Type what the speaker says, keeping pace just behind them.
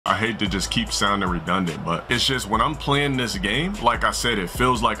I hate to just keep sounding redundant, but it's just when I'm playing this game, like I said, it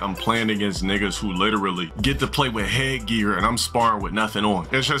feels like I'm playing against niggas who literally get to play with headgear and I'm sparring with nothing on.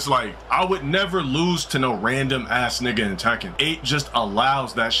 It's just like, I would never lose to no random ass nigga in Tekken. 8 just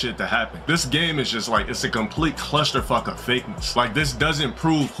allows that shit to happen. This game is just like, it's a complete clusterfuck of fakeness. Like, this doesn't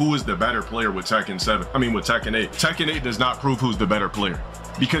prove who is the better player with Tekken 7. I mean, with Tekken 8. Tekken 8 does not prove who's the better player.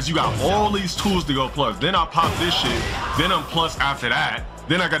 Because you got all these tools to go plus. Then I pop this shit, then I'm plus after that.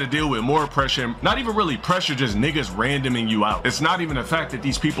 Then I gotta deal with more pressure. Not even really pressure, just niggas randoming you out. It's not even the fact that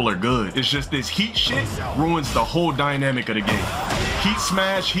these people are good. It's just this heat shit ruins the whole dynamic of the game. Heat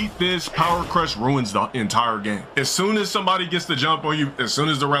smash, heat this, power crush ruins the entire game. As soon as somebody gets the jump on you, as soon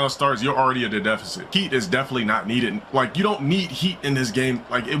as the round starts, you're already at a deficit. Heat is definitely not needed. Like, you don't need heat in this game.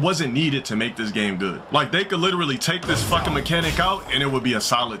 Like, it wasn't needed to make this game good. Like, they could literally take this fucking mechanic out and it would be a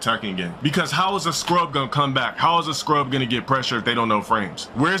solid Tekken game. Because how is a scrub gonna come back? How is a scrub gonna get pressure if they don't know frames?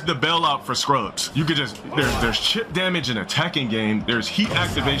 Where's the bailout for scrubs? You could just, there's chip damage in a Tekken game. There's heat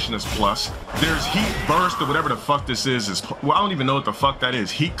activation is plus. There's heat burst or whatever the fuck this is well, I don't even know what the fuck that is.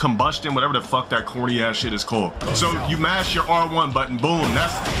 Heat combustion, whatever the fuck that corny ass shit is called. So you mash your R1 button, boom,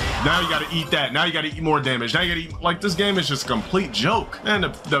 now you gotta eat that. Now you gotta eat more damage. Now you gotta eat, like, this game is just a complete joke. Man,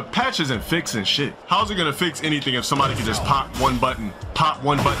 the patch isn't fixing shit. How's it gonna fix anything if somebody can just pop one button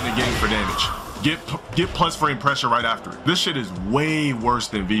to gain for damage? Get plus frame pressure right after it. This shit is way worse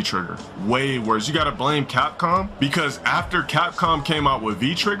than V-Trigger. Way worse. You gotta blame Capcom, because after Capcom came out with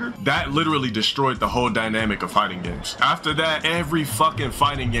V-Trigger, that literally destroyed the whole dynamic of fighting games. After that, every fucking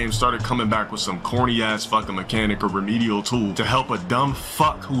fighting game started coming back with some corny ass fucking mechanic or remedial tool to help a dumb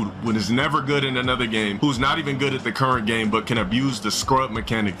fuck who is never good in another game, who's not even good at the current game, but can abuse the scrub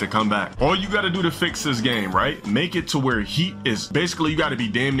mechanic to come back. All you gotta do to fix this game, right? Make it to where heat is, basically you gotta be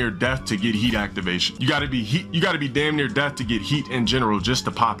damn near death to get heat activation. You gotta be damn near death to get heat in general just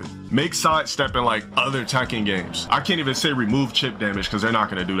to pop it. Make sidestepping like other Tekken games. I can't even say remove chip damage because they're not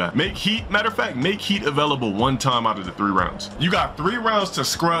gonna do that. Make heat, matter of fact, make heat available one time out of the 3 rounds. You got 3 rounds to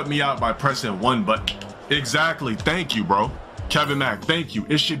scrub me out by pressing one button. Exactly, thank you, bro. Kevin Mack, thank you.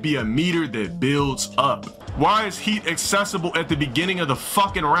 It should be a meter that builds up. Why is heat accessible at the beginning of the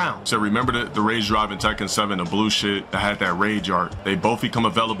fucking round? So remember the rage drive in Tekken 7, the blue shit that had that rage art? They both become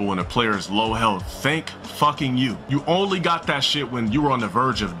available when a player is low health. Thank fucking you. You only got that shit when you were on the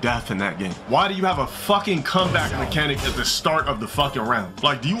verge of death in that game. Why do you have a fucking comeback mechanic at the start of the fucking round?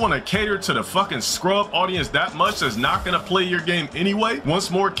 Like, do you want to cater to the fucking scrub audience that much that's not gonna play your game anyway once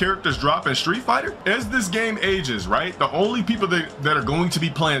more characters drop in Street Fighter? As this game ages, right, the only people that are going to be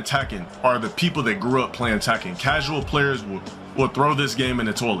playing Tekken are the people that grew up playing Tekken. Casual players will throw this game in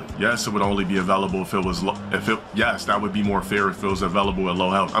the toilet. Yes, it would only be available if it was yes, that would be more fair if it was available at low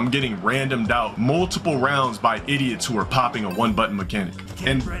health. I'm getting randomed out multiple rounds by idiots who are popping a one button mechanic.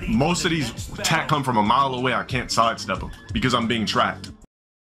 And most of these attack come from a mile away. I can't sidestep them because I'm being tracked.